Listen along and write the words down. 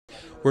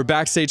We're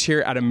backstage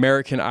here at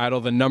American Idol,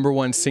 the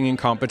 #1 singing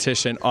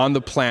competition on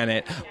the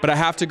planet. But I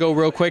have to go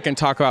real quick and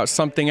talk about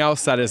something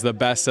else that is the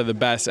best of the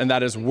best, and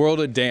that is World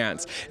of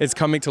Dance. It's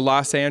coming to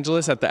Los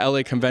Angeles at the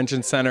LA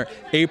Convention Center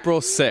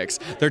April 6th.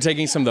 They're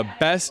taking some of the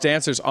best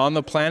dancers on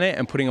the planet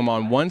and putting them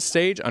on one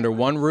stage under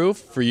one roof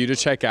for you to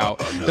check out.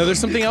 Now there's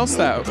something else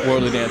that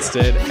World of Dance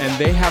did, and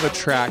they have a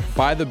track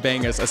by the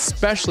Bangerz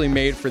especially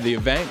made for the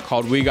event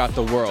called We Got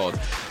the World.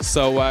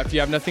 So if you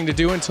have nothing to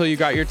do until you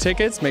got your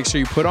tickets, make sure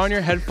you put on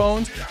your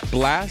headphones,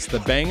 blast the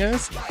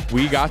Bangerz,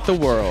 We Got the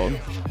World.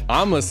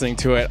 I'm listening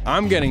to it,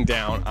 I'm getting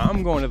down,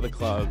 I'm going to the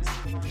clubs.